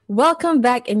Welcome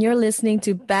back, and you're listening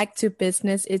to Back to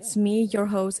Business. It's me, your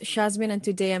host, Shazmin, and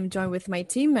today I'm joined with my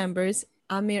team members,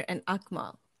 Amir and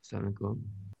Akmal. Assalamualaikum.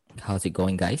 How's it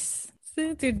going, guys?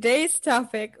 So today's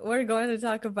topic, we're going to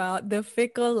talk about the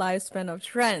fickle lifespan of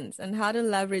trends and how to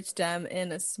leverage them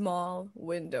in a small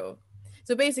window.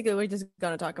 So basically, we're just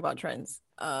going to talk about trends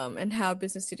and how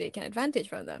business today can advantage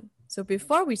from them. So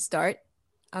before we start,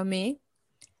 Amir,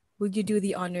 would you do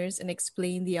the honors and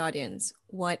explain the audience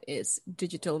what is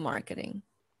digital marketing?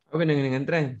 Apa dengan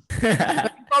trend?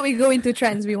 Before we go into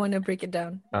trends, we want to break it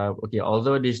down. Okay,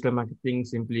 although digital marketing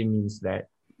simply means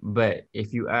that, but if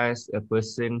you ask a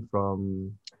person from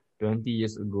 20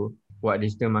 years ago what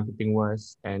digital marketing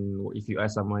was, and if you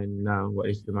ask someone now what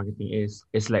digital marketing is,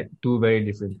 it's like two very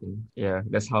different things. Yeah,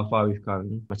 that's how far we've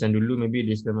come. Macam dulu, maybe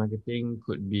digital marketing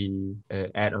could be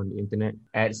ad on the internet.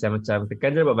 Ads yang macam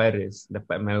tekan je dapat virus,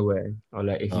 dapat malware. Or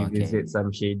like if you visit some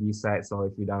shady sites or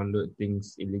if you download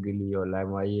things illegally or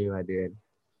LimeWire ada kan.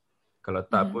 Kalau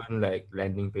tak pun like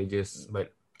landing pages.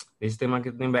 But digital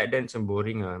marketing back then macam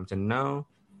boring lah. Macam now,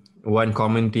 one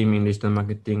common theme in digital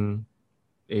marketing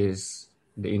is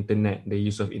the internet, the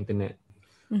use of internet.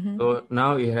 So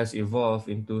now it has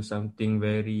evolved into something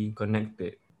very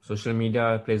connected. Social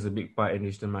media plays a big part in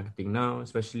digital marketing now,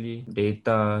 especially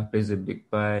data plays a big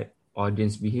part,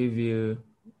 audience behavior.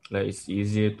 Like it's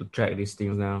easier to track these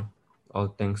things now,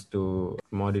 all thanks to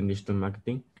modern digital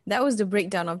marketing. That was the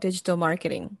breakdown of digital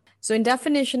marketing. So in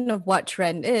definition of what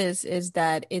trend is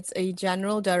that it's a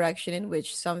general direction in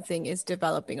which something is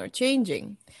developing or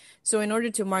changing. So in order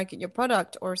to market your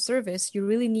product or service, you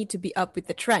really need to be up with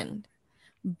the trend.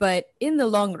 But in the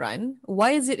long run,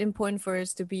 why is it important for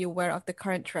us to be aware of the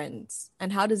current trends?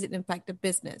 And how does it impact the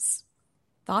business?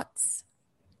 Thoughts?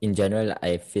 In general,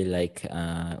 I feel like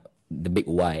the big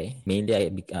why, mainly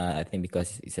I think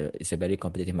because it's a very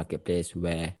competitive marketplace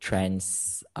where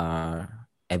trends are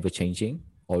ever changing,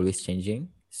 always changing.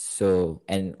 So,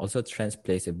 and also trends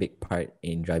plays a big part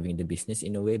in driving the business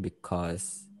in a way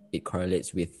because it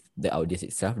correlates with the audience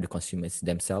itself, the consumers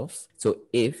themselves. So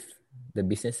if the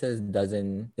businesses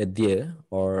doesn't adhere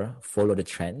or follow the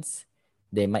trends,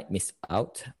 they might miss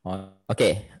out on.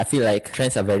 Okay, I feel like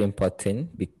trends are very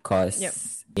important because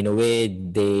in a way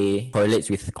they correlate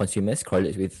with consumers,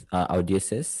 correlate with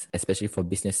audiences, especially for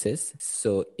businesses.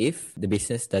 So if the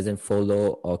business doesn't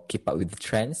follow or keep up with the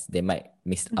trends, they might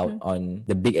miss out on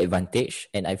the big advantage.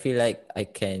 And I feel like I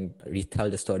can retell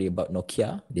the story about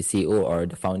Nokia. The CEO or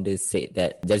the founders said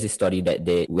that there's a story that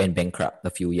they went bankrupt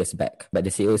a few years back. But the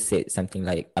CEO said something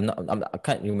like, I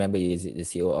can't remember is it the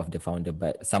CEO of the founder,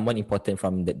 but someone important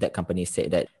from that company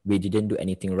said that we didn't do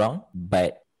anything wrong,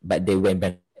 but they went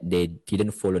bankrupt. They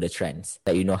didn't follow the trends.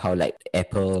 Like, you know how like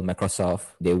Apple,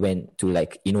 Microsoft, they went to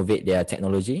like innovate their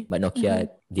technology, but Nokia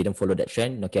didn't follow that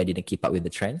trend. Nokia didn't keep up with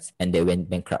the trends and they went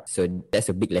bankrupt. So that's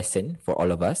a big lesson for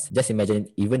all of us. Just imagine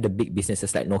even the big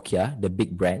businesses like Nokia, the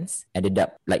big brands ended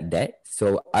up like that.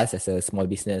 So us as a small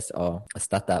business or a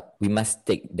startup, we must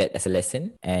take that as a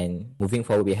lesson. And moving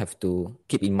forward, we have to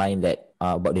keep in mind that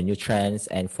about the new trends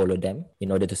and follow them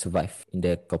in order to survive in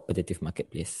the competitive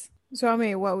marketplace. So,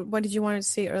 Amir, what did you want to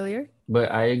say earlier?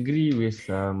 But I agree with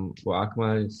what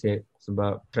Akmal said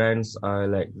about trends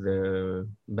are like the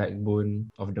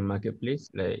backbone of the marketplace.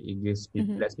 Like it gives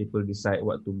people, lets people decide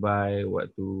what to buy,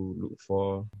 what to look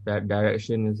for. That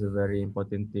direction is a very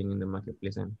important thing in the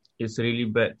marketplace. And it's really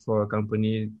bad for a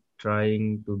company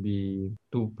trying to be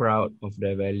too proud of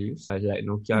their values. Like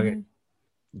Nokia,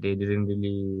 they didn't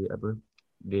really,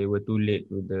 they were too late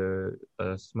with the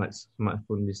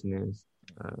smartphone business.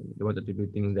 They wanted to do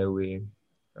things their way.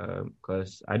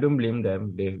 Because I don't blame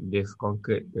them. They've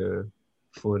conquered the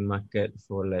phone market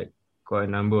for like quite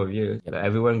a number of years. Like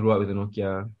everyone grew up with a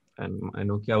Nokia, and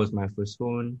Nokia was my first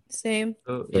phone. Same.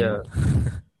 So yeah,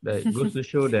 that goes to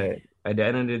show that at the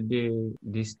end of the day,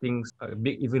 these things,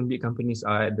 even big companies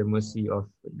are at the mercy of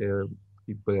the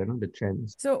people, the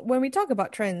trends. So when we talk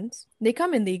about trends, they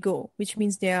come and they go, which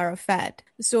means they are a fad.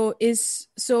 So is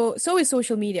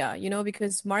social media,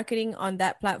 because marketing on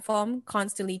that platform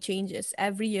constantly changes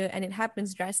every year and it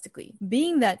happens drastically.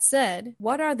 Being that said,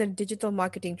 what are the digital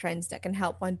marketing trends that can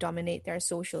help one dominate their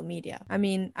social media? I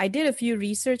mean, I did a few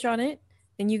research on it,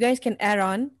 and you guys can add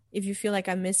on if you feel like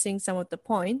I'm missing some of the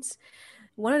points.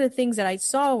 One of the things that I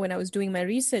saw when I was doing my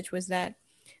research was that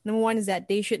number one is that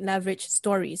they should leverage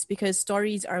stories because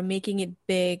stories are making it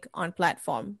big on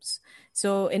platforms.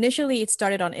 So initially it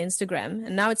started on Instagram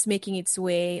and now it's making its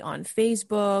way on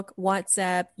Facebook,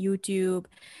 WhatsApp, YouTube,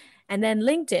 and then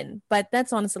LinkedIn, but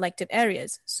that's on selected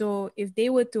areas. So if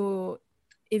you were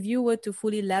to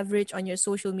fully leverage on your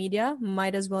social media,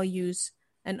 might as well use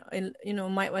and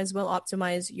might as well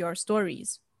optimize your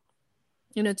stories,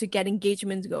 to get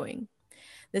engagement going.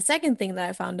 The second thing that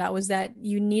I found out was that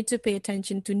you need to pay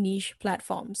attention to niche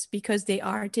platforms because they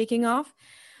are taking off.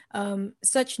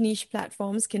 Such niche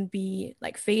platforms can be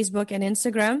like Facebook and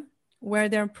Instagram, where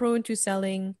they're prone to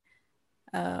selling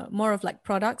more of like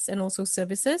products and also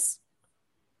services.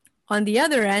 On the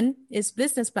other end is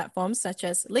business platforms such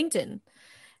as LinkedIn.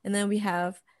 And then we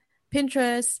have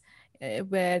Pinterest,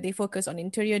 where they focus on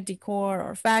interior decor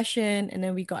or fashion. And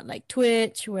then we got like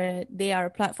Twitch, where they are a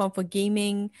platform for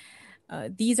gaming.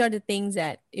 These are the things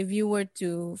that if you were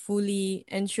to fully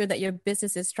ensure that your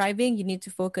business is thriving, you need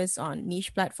to focus on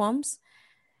niche platforms.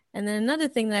 And then another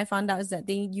thing that I found out is that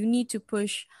you need to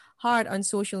push hard on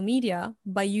social media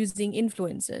by using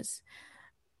influencers.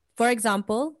 For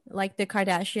example, like the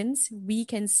Kardashians, we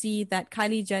can see that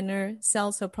Kylie Jenner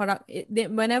sells her product.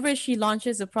 Whenever she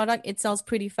launches a product, it sells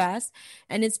pretty fast.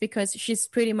 And it's because she's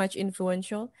pretty much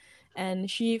influential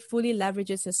and she fully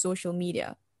leverages her social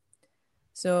media.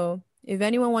 So if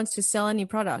anyone wants to sell any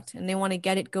product and they want to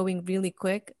get it going really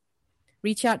quick,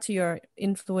 reach out to your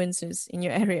influencers in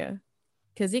your area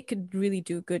because it could really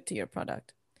do good to your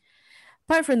product.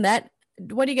 Apart from that,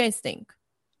 what do you guys think?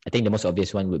 I think the most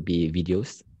obvious one would be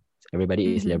videos.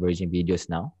 Everybody is leveraging videos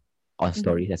now on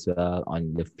stories as well,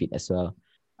 on the feed as well.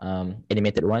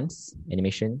 Animated ones,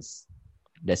 animations,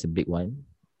 that's a big one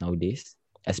nowadays,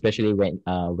 especially when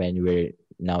we're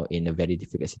now in a very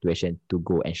difficult situation to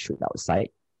go and shoot outside.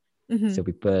 So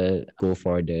people go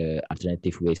for the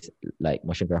alternative ways like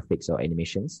motion graphics or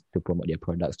animations to promote their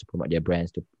products, to promote their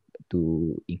brands,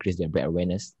 to increase their brand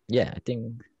awareness. Yeah, I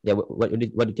think. Yeah, what do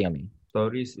you think, Amin?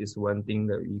 Stories is one thing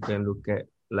that you can look at.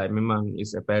 Like memang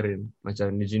is apparent.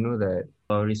 Macam did you know that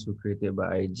stories were created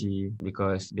by IG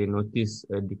because they noticed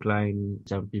a decline.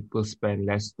 Macam people spend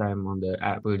less time on the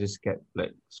app. People just kept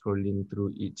like scrolling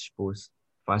through each post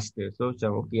faster. So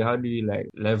macam okay, how do you like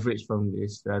leverage from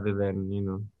this rather than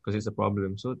because it's a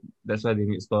problem. So that's why they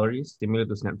need stories. Similar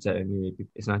to Snapchat anyway.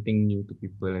 It's nothing new to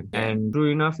people. And true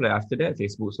enough, like after that,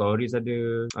 Facebook stories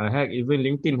ada. Heck, even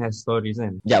LinkedIn has stories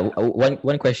kan. Yeah,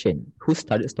 one question. Who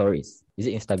started stories? Is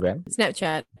it Instagram?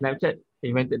 Snapchat. Snapchat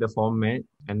invented the format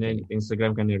and then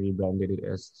Instagram kind of rebranded it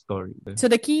as story. So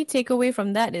the key takeaway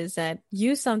from that is that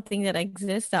use something that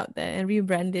exists out there and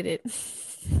rebranded it.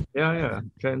 Yeah.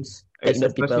 Trends. It's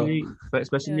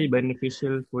especially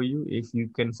beneficial for you if you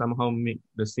can somehow make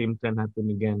the same trend happen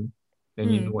again.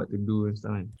 Then you know what to do and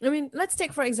stuff. I mean, let's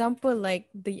take for example, like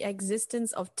the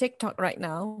existence of TikTok right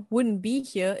now wouldn't be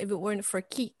here if it weren't for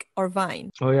Kik or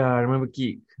Vine. Oh yeah, I remember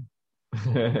Kik.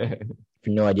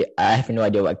 No idea. I have no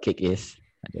idea what Kik is.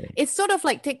 It's sort of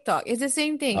like TikTok. It's the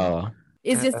same thing. Oh.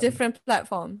 It's just different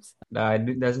platforms.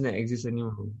 It doesn't exist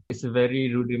anymore. It's a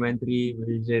very rudimentary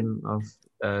version of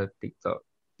TikTok.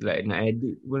 Like nak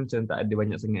edit pun macam tak ada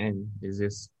banyak sangat kan. It's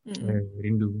just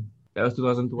rindu. That was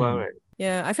 2012, right?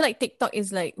 Yeah, I feel like TikTok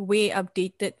is like way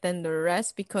updated than the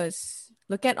rest because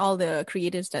look at all the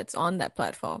creatives that's on that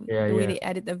platform. The way they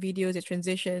edit the videos, the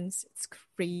transitions, it's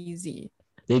crazy.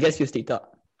 Do you guys use TikTok?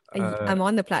 I'm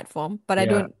on the platform, but I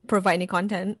don't provide any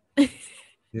content. This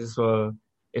is for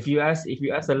if you ask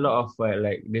a lot of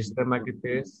like digital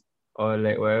marketers or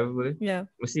like whatever,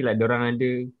 mesti like dorang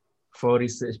ada for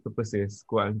research purposes,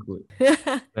 quote unquote.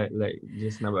 like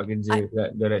just nak buat kerja,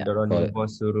 dorang the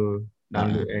boss suruh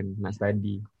download and nak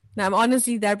study. Now I'm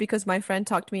honestly there because my friend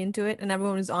talked me into it, and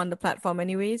everyone was on the platform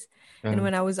anyways. And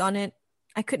when I was on it,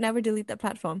 I could never delete that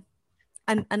platform,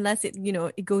 unless it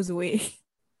goes away.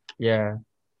 Yeah,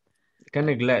 kind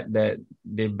of glad that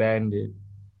they banned it,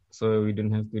 so we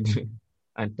don't have to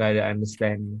try to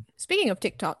understand. Speaking of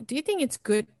TikTok, do you think it's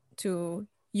good to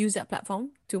use that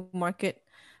platform to market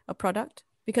a product?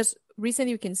 Because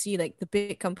recently you can see like the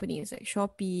big companies like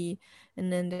Shopee,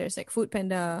 and then there's like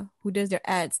Foodpanda who does their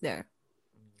ads there.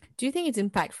 Do you think it's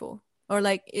impactful, or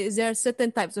like is there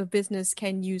certain types of business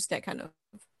can use that kind of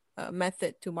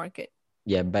method to market?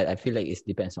 Yeah, but I feel like it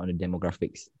depends on the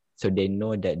demographics. So they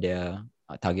know that their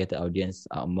targeted audience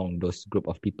are among those group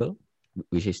of people,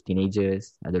 which is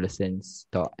teenagers, adolescents,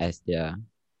 thought as their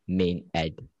main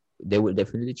ad. They would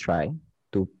definitely try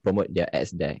to promote their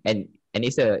ads there, and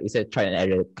it's a try and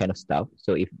error kind of stuff.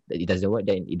 So if it doesn't work,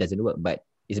 then it doesn't work. But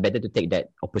it's better to take that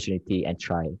opportunity and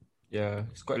try. Yeah,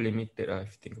 it's quite limited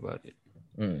if you think about it.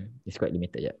 It's quite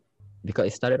limited, yeah, because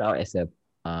it started out as a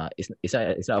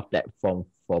it's not a platform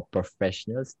for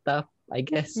professional stuff, I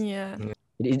guess. Yeah.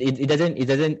 It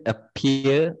doesn't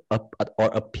appear or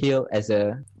appeal as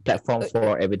a platform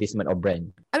for advertisement or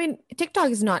brand. I mean, TikTok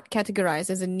is not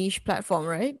categorized as a niche platform,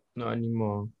 right? Not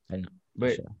anymore. I know.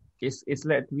 But sure. it's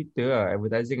like Twitter,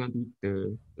 advertising on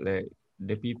Twitter. Like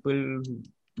the people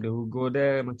who go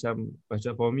there macam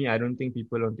for me, I don't think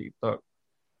people on TikTok,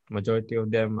 majority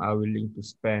of them are willing to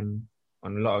spend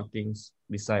on a lot of things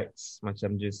besides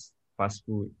macam just fast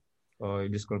food or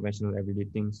just conventional everyday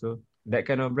things. So that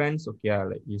kind of brands, okay,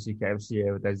 like you see KFC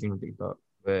advertising on TikTok.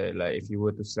 But like if you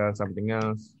were to sell something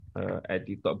else at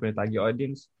TikTok punya target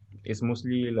audience, it's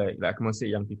mostly like aku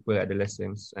masih young people,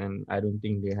 adolescents, and I don't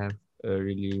think they have a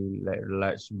really like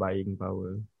large buying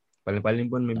power. Paling-paling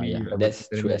pun maybe Yeah, that's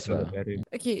true as well.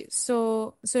 Okay,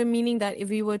 so meaning that if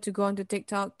you were to go onto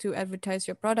TikTok to advertise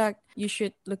your product, you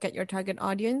should look at your target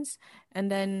audience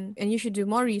and you should do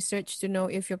more research to know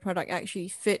if your product actually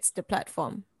fits the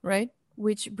platform, right?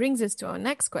 Which brings us to our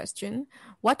next question.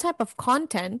 What type of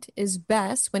content is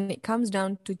best when it comes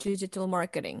down to digital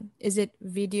marketing? Is it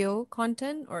video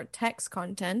content or text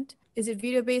content? Is it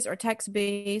video-based or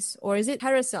text-based? Or is it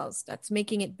carousels that's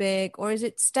making it big? Or is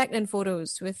it stagnant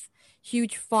photos with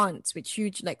huge fonts, with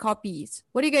huge like copies?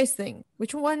 What do you guys think?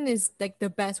 Which one is like the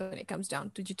best when it comes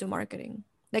down to digital marketing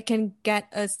that can get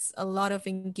us a lot of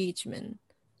engagement?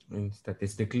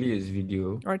 Statistically, it's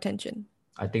video or attention.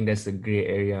 I think that's a gray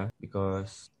area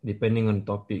because depending on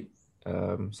topic,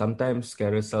 sometimes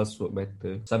carousels work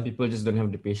better. Some people just don't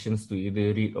have the patience to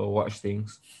either read or watch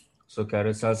things. So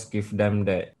carousels give them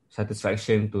that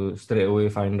satisfaction to straight away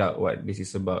find out what this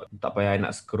is about. Tak payah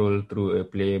nak scroll through a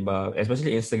play bar.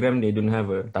 Especially Instagram, they don't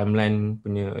have a timeline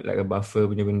punya, like a buffer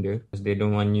punya benda. Because they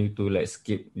don't want you to like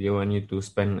skip. They want you to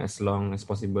spend as long as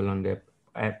possible on their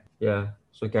app. Yeah.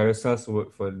 So carousels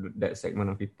work for that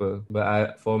segment of people.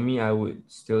 But for me, I would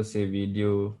still say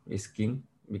video is king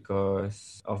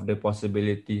because of the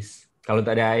possibilities. Kalau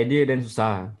tak ada idea, then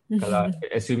susah. Kalau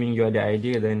assuming you ada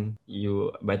idea, then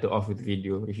you better off with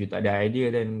video. If you tak ada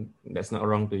idea, then that's not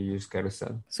wrong to use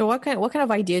carousel. So what kind of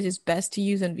ideas is best to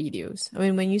use on videos? I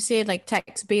mean, when you say like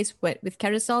text-based with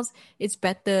carousels, it's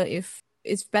better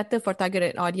for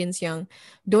targeted audience young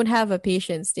don't have a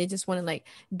patience. They just want to like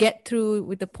get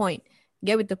with the point.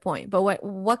 But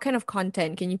what kind of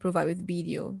content can you provide with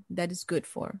video that is good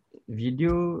for?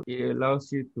 Video, it allows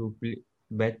you to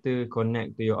better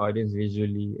connect to your audience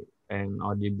visually and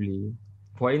audibly.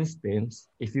 For instance,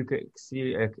 if you could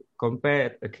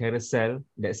compare a carousel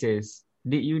that says,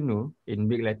 "Did you know?"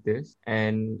 in big letters,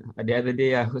 and the other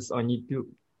day I was on YouTube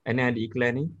and then ada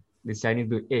iklan ni, the Chinese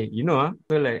do, you know ah?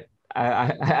 So like,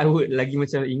 I would lagi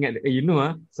macam ingat, you know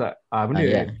ah? So,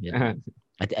 benda. Yeah.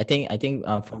 I think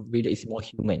from video is more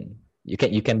human. You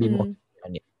can be more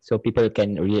on it, so people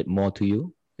can relate more to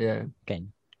you. Yeah.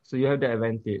 Can. So you have the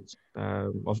advantage.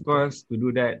 Of course, to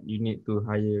do that, you need to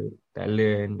hire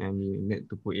talent and you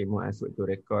need to put in more effort to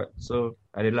record. So,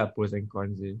 adalah pros and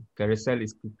cons. Carousel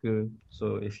is quicker.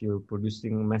 So, if you're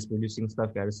mass producing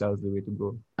stuff, carousel is the way to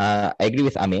go. I agree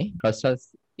with Ame. Carousel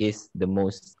is the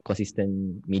most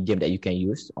consistent medium that you can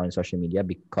use on social media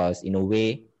because in a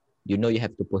way, you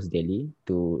have to post daily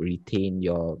to retain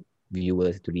your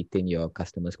viewers, to retain your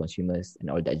customers, consumers, and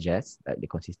all that jazz. Like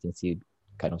the consistency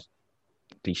kind of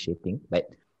cliche thing, but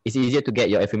it's easier to get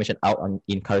your information out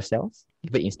in carousels,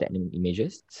 even in stagnant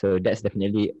images. So that's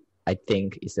definitely, I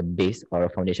think, is a base or a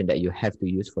foundation that you have to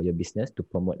use for your business to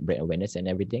promote brand awareness and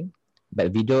everything.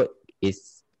 But video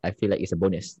is, I feel like, it's a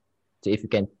bonus. So if you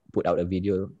can put out a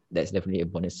video, that's definitely a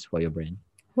bonus for your brand.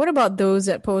 What about those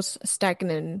that post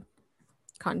stagnant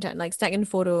content, like stagnant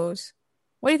photos?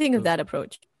 What do you think of that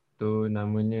approach? Tu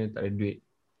namanya tak ada duit.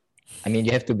 I mean,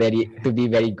 you have to be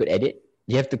very good at it.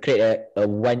 You have to create a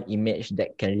one image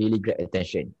that can really grab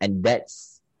attention, and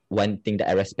that's one thing that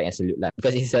I respect and salute lah,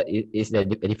 because it's a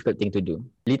difficult thing to do.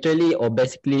 Literally or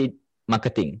basically,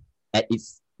 marketing at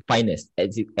its finest,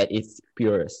 at its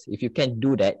purest. If you can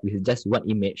do that with just one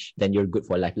image, then you're good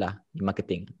for life lah in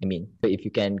marketing. I mean, so if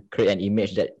you can create an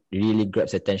image that really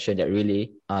grabs attention, that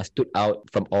really stood out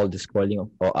from all the scrolling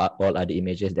or all other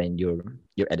images, then you're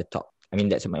at the top. I mean,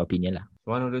 that's my opinion lah.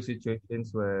 One of those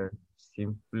situations where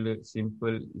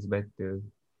simple is better,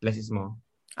 less is more.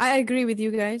 I agree with you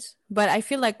guys, but I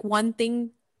feel like one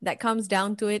thing that comes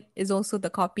down to it is also the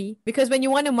copy, because when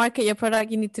you want to market your product,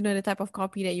 you need to know the type of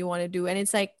copy that you want to do, and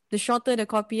it's like the shorter the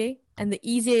copy and the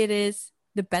easier it is,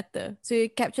 the better. So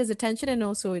it captures attention, and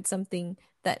also it's something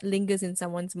that lingers in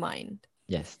someone's mind.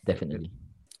 Yes, definitely.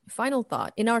 Final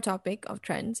thought in our topic of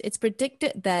trends, it's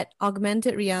predicted that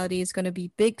augmented reality is going to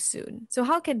be big soon. So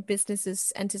how can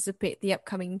businesses anticipate the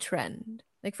upcoming trend?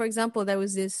 Like, for example, there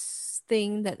was this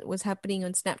thing that was happening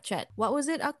on Snapchat. What was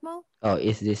it, Akmal? Oh,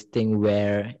 it's this thing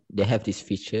where they have this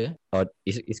feature, or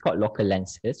it's called local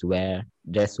lenses, where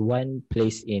there's one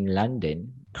place in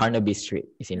London Carnaby Street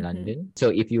is in Mm-hmm. London. So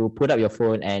if you put up your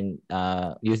phone and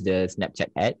use the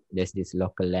Snapchat ad, there's this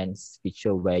local lens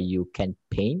feature where you can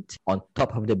paint on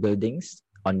top of the buildings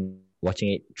on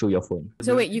watching it through your phone.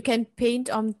 So wait, you can paint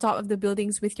on top of the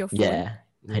buildings with your phone? Yeah,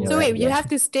 I know, So right? wait, you Yeah. have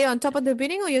to stay on top of the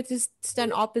building, or you have to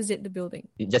stand opposite the building?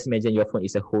 You just imagine your phone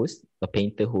is a hose, a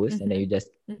painter hose, and then you just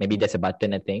maybe there's a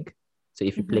button, I think. So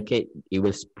if you click it, it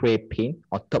will spray paint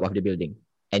on top of the building,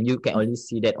 and you can only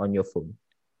see that on your phone.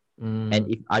 And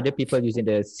if other people using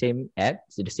the same app,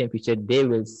 so the same feature, they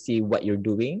will see what you're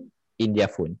doing in their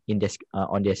phone,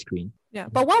 on their screen. Yeah,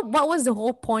 but what was the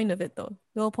whole point of it though?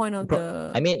 The whole point of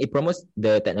I mean, it promotes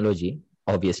the technology.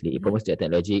 Obviously, it promotes the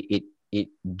technology. It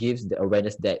gives the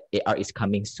awareness that AR is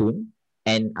coming soon.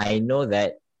 And I know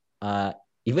that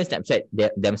even Snapchat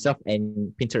themselves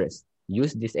and Pinterest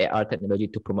use this AR technology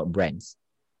to promote brands.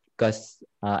 Because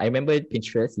I remember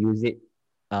Pinterest use it.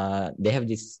 They have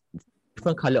this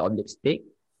different color of lipstick.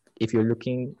 If you're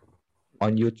looking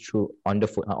on you through on the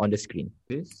phone, on the screen.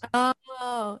 This?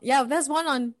 Oh, yeah, there's one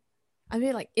on, I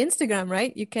mean, like Instagram,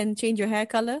 right? You can change your hair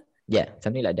color. Yeah,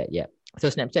 something like that. Yeah. So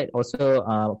Snapchat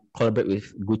also collaborate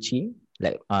with Gucci,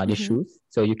 like the shoes.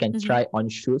 So you can try on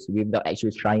shoes without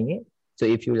actually trying it. So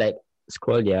if you like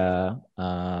scroll their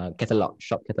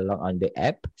shop catalog on the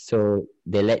app, so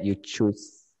they let you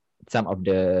choose some of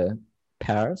the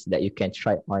pairs that you can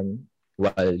try on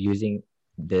while using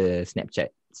the Snapchat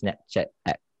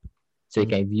app. So you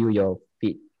can view your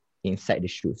feet inside the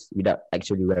shoes without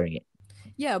actually wearing it.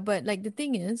 Yeah, but like the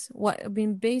thing is,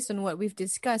 based on what we've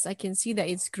discussed, I can see that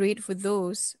it's great for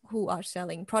those who are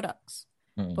selling products.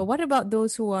 But what about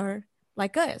those who are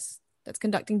like us, that's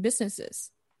conducting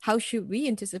businesses? How should we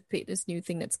anticipate this new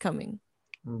thing that's coming?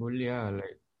 Boleh lah,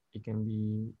 like it can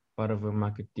be part of a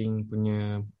marketing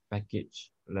punya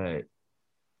package. Like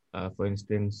for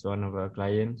instance, one of our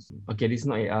clients, okay, this is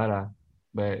not AR lah,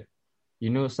 but you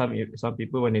know some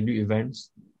people when they do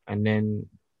events and then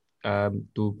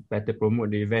to better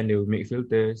promote the event, they will make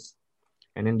filters,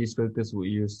 and then these filters will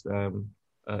use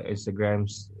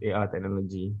Instagram's AR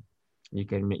technology. You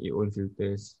can make your own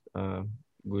filters,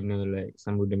 guna like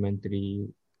some rudimentary.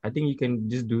 I think you can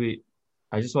just do it.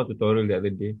 I just saw a tutorial the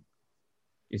other day.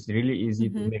 It's really easy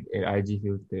to make an IG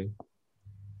filter.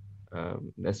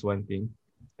 That's one thing.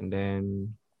 And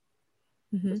then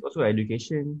there's also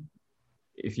education.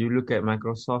 If you look at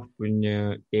Microsoft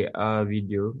punya AR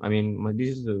video, I mean,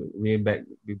 this is way back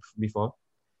before.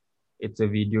 It's a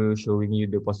video showing you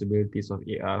the possibilities of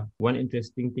AR. One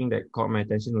interesting thing that caught my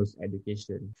attention was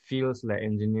education. Fields like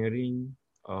engineering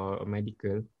or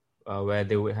medical, where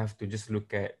they would have to just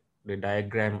look at the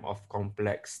diagram of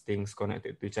complex things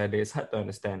connected to each other. It's hard to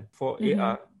understand. For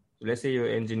AR, let's say you're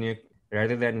an engineer,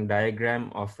 rather than a diagram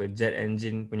of a jet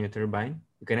engine punya turbine,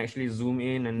 you can actually zoom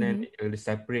in and then it will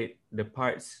separate the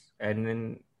parts and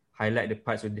then highlight the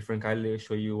parts with different colors,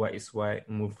 show you what is what,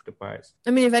 move the parts.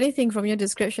 I mean, if anything from your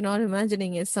description, all I'm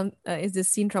imagining is this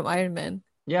scene from Iron Man.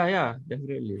 Yeah,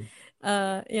 definitely.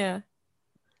 Yeah.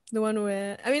 The one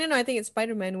where, I mean, no, I think it's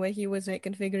Spider-Man where he was like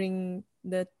configuring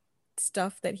the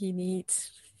stuff that he needs.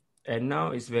 And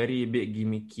now it's very bit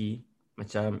gimmicky.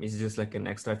 Macam it's just like an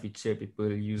extra feature people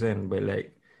use kan. But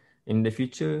like in the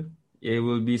future, it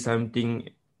will be something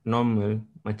normal.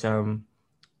 Macam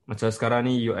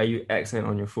sekarang ni UI UX kan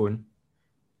on your phone.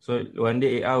 So one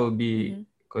day AR will be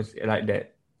like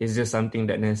that. It's just something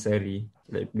that necessary.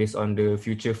 Like based on the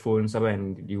future phones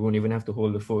kan, you won't even have to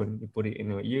hold the phone. You put it in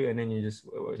your ear and then you just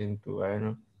watch into, I don't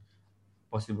know.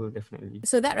 Possible, definitely.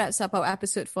 So that wraps up our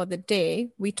episode for the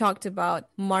day. We talked about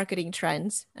marketing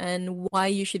trends and why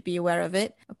you should be aware of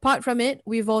it. Apart from it,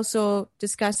 we've also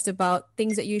discussed about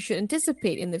things that you should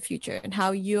anticipate in the future and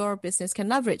how your business can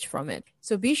leverage from it.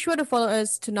 So be sure to follow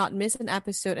us to not miss an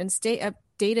episode and stay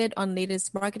updated on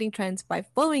latest marketing trends by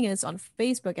following us on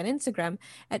Facebook and Instagram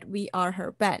at We Are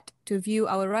Her Bet. To view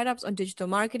our write-ups on digital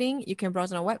marketing, you can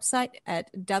browse on our website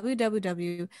at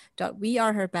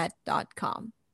www.weareherbet.com.